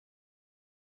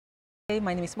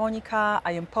My name is Monica,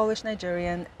 I am Polish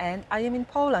Nigerian and I am in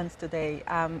Poland today,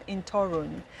 in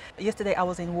Torun. Yesterday I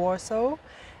was in Warsaw.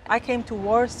 I came to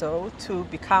Warsaw to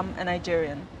become a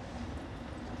Nigerian.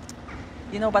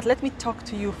 But let me talk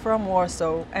to you from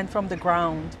Warsaw and from the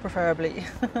ground, preferably,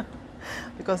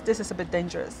 because this is a bit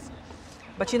dangerous.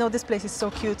 But this place is so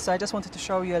cute, so I just wanted to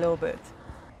show you a little bit.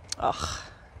 Ugh.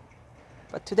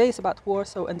 But today is about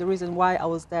Warsaw and the reason why I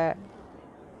was there.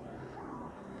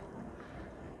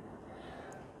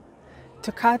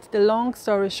 To cut the long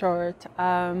story short,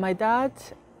 my dad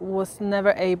was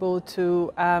never able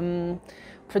to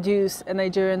produce a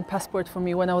Nigerian passport for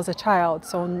me when I was a child.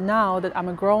 So now that I'm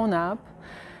a grown-up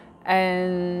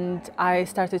and I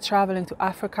started traveling to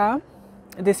Africa,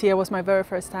 this year was my very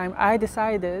first time, I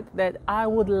decided that I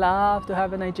would love to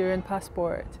have a Nigerian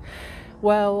passport.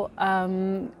 Well,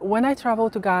 when I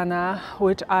traveled to Ghana,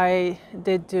 which I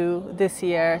did do this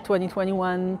year,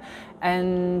 2021,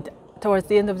 and towards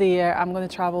the end of the year, I'm going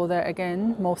to travel there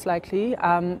again, most likely,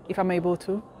 if I'm able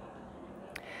to.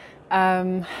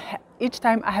 Each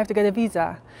time I have to get a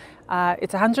visa.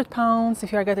 It's £100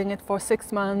 if you're getting it for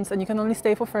 6 months, and you can only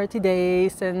stay for 30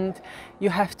 days, and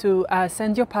you have to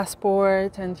send your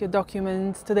passport and your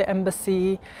documents to the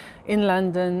embassy in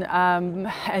London,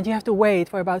 and you have to wait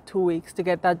for about 2 weeks to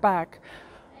get that back.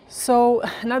 So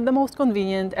not the most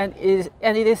convenient, and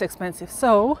it is expensive.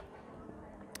 So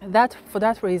for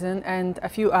that reason and a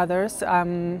few others,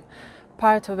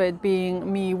 part of it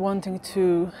being me wanting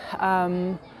to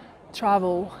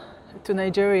travel to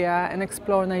Nigeria and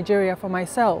explore Nigeria for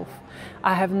myself.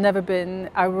 I have never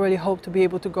been. I really hope to be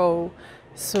able to go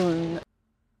soon.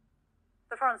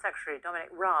 The Foreign Secretary, Dominic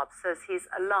Raab, says he's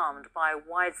alarmed by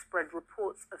widespread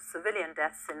reports of civilian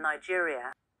deaths in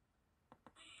Nigeria.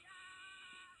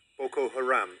 Boko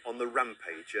Haram on the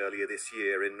rampage earlier this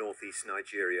year in northeast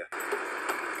Nigeria.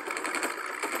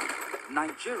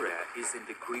 Nigeria is in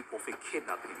the grip of a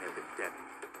kidnapping epidemic.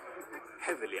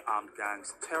 Heavily armed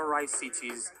gangs terrorize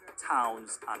cities,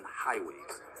 towns, and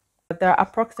highways. There are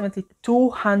approximately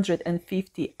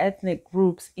 250 ethnic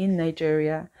groups in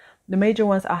Nigeria. The major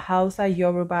ones are Hausa,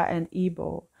 Yoruba, and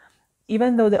Igbo.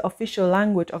 Even though the official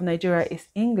language of Nigeria is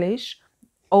English,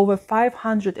 over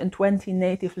 520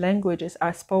 native languages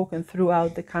are spoken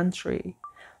throughout the country.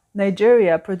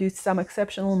 Nigeria produced some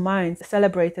exceptional minds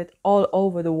celebrated all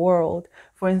over the world.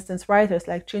 For instance, writers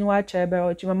like Chinua Achebe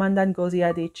or Chimamanda Ngozi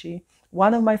Adichie.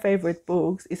 One of my favorite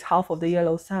books is Half of the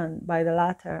Yellow Sun by the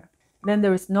latter. Then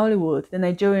there is Nollywood, the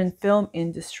Nigerian film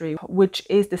industry, which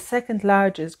is the second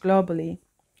largest globally,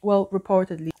 well,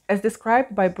 reportedly. As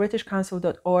described by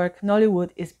BritishCouncil.org,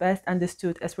 Nollywood is best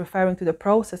understood as referring to the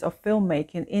process of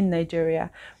filmmaking in Nigeria,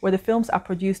 where the films are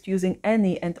produced using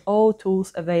any and all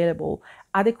tools available,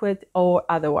 adequate or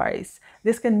otherwise.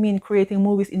 This can mean creating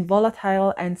movies in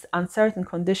volatile and uncertain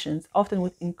conditions, often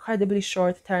with incredibly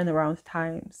short turnaround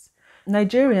times.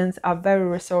 Nigerians are very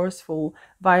resourceful,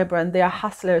 vibrant, they are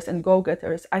hustlers and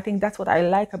go-getters. I think that's what I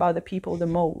like about the people the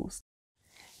most.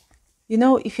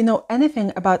 If you know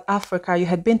anything about Africa, you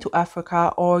had been to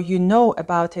Africa, or you know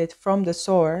about it from the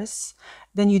source,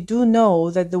 then you do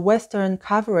know that the Western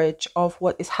coverage of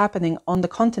what is happening on the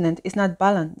continent is not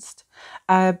balanced.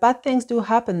 Bad things do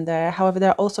happen there. However,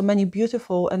 there are also many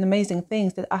beautiful and amazing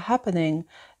things that are happening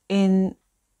in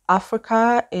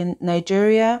Africa, in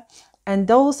Nigeria, and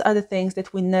those are the things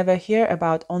that we never hear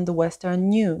about on the Western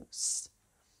news.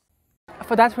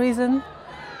 For that reason,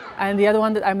 and the other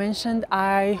one that I mentioned,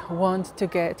 I want to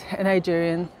get a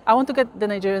Nigerian. I want to get the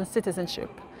Nigerian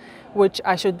citizenship, which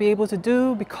I should be able to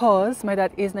do because my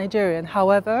dad is Nigerian.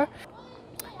 However,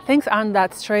 things aren't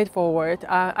that straightforward.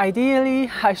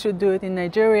 Ideally, I should do it in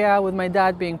Nigeria with my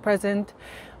dad being present,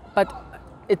 but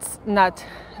it's not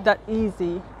that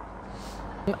easy.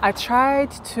 I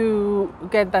tried to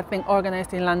get that thing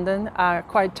organized in London,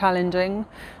 quite challenging.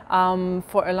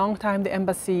 For a long time, the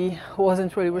embassy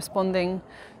wasn't really responding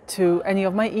to any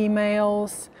of my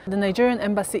emails. The Nigerian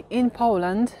embassy in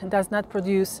Poland does not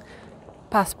produce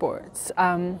passports.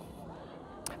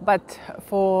 But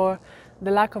for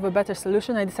the lack of a better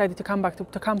solution, I decided to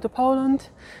come to Poland,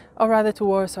 or rather to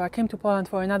Warsaw. I came to Poland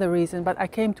for another reason, but I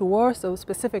came to Warsaw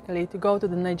specifically to go to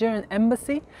the Nigerian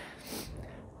embassy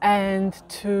and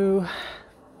to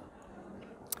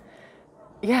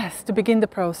begin the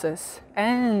process.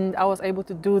 And I was able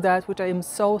to do that, which I am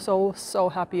so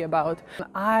happy about.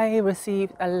 I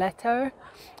received a letter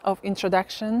of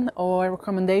introduction or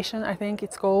recommendation, I think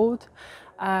it's called,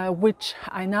 which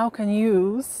I now can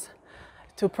use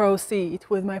to proceed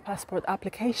with my passport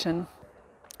application.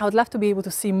 I would love to be able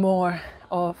to see more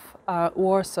of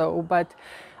Warsaw, but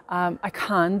I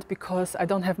can't because I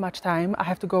don't have much time. I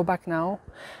have to go back now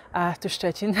to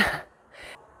Szczecin.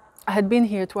 I had been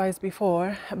here twice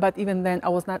before, but even then I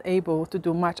was not able to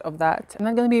do much of that. I'm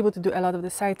not going to be able to do a lot of the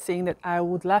sightseeing that I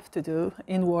would love to do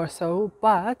in Warsaw,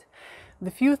 but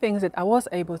the few things that I was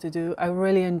able to do, I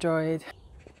really enjoyed.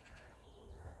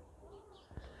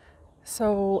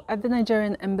 So at the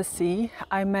Nigerian embassy,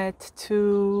 I met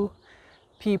two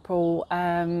people,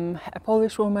 a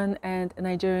Polish woman and a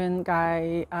Nigerian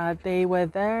guy. They were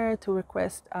there to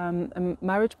request a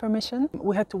marriage permission.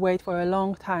 We had to wait for a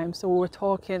long time, so we were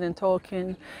talking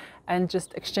and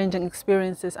just exchanging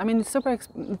experiences. I mean, it's super.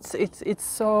 It's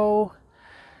so.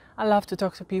 I love to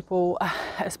talk to people,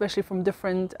 especially from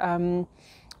different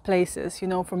places, you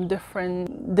know, from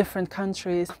different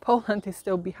countries. Poland is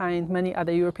still behind many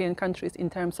other European countries in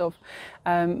terms of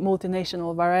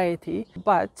multinational variety,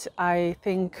 but I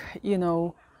think, you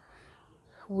know,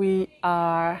 we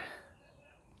are.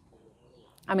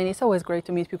 I mean, it's always great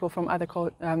to meet people from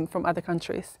other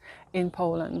countries in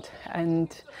Poland,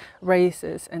 and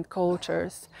races and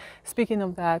cultures. Speaking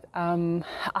of that, I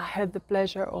had the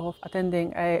pleasure of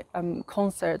attending a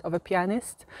concert of a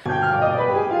pianist.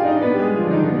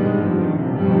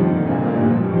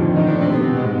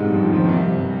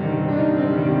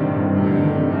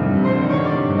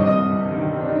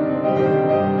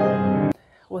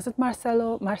 Was it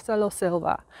Marcelo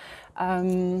Silva?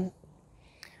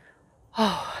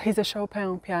 He's a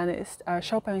Chopin pianist.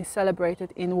 Chopin is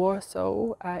celebrated in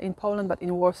Warsaw, in Poland, but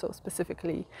in Warsaw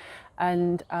specifically.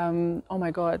 And oh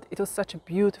my God, it was such a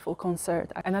beautiful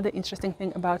concert. Another interesting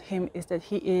thing about him is that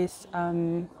he is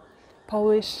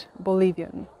Polish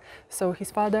Bolivian. So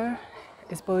his father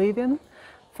is Bolivian,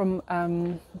 from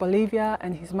Bolivia,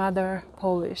 and his mother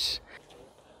Polish.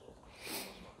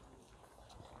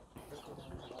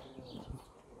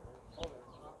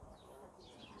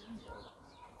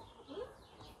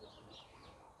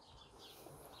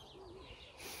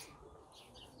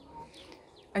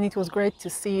 And it was great to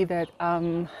see that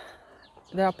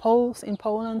there are Poles in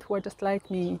Poland who are just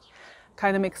like me,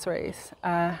 kind of mixed race.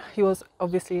 He was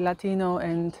obviously Latino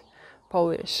and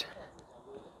Polish.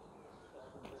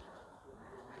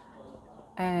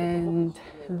 And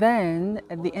then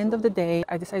at the end of the day,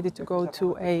 I decided to go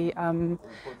to a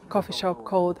coffee shop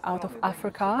called Out of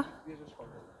Africa.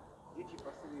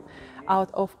 Out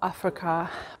of Africa.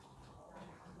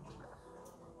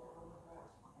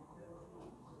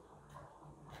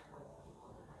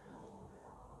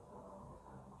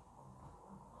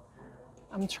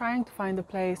 I'm trying to find a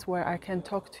place where I can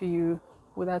talk to you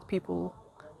without people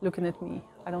looking at me.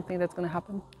 I don't think that's going to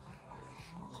happen.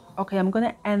 Okay, I'm going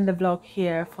to end the vlog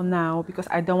here for now because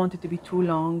I don't want it to be too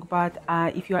long. But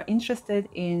if you are interested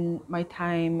in my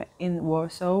time in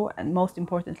Warsaw, and most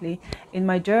importantly, in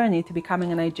my journey to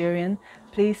becoming a Nigerian,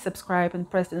 please subscribe and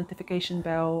press the notification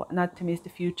bell not to miss the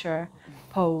future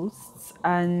posts.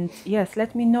 And yes,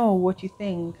 let me know what you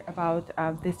think about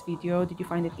this video. Did you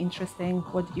find it interesting?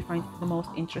 What did you find the most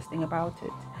interesting about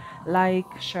it?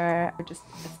 Like, share, just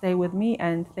stay with me,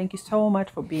 and thank you so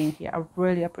much for being here. I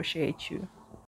really appreciate you.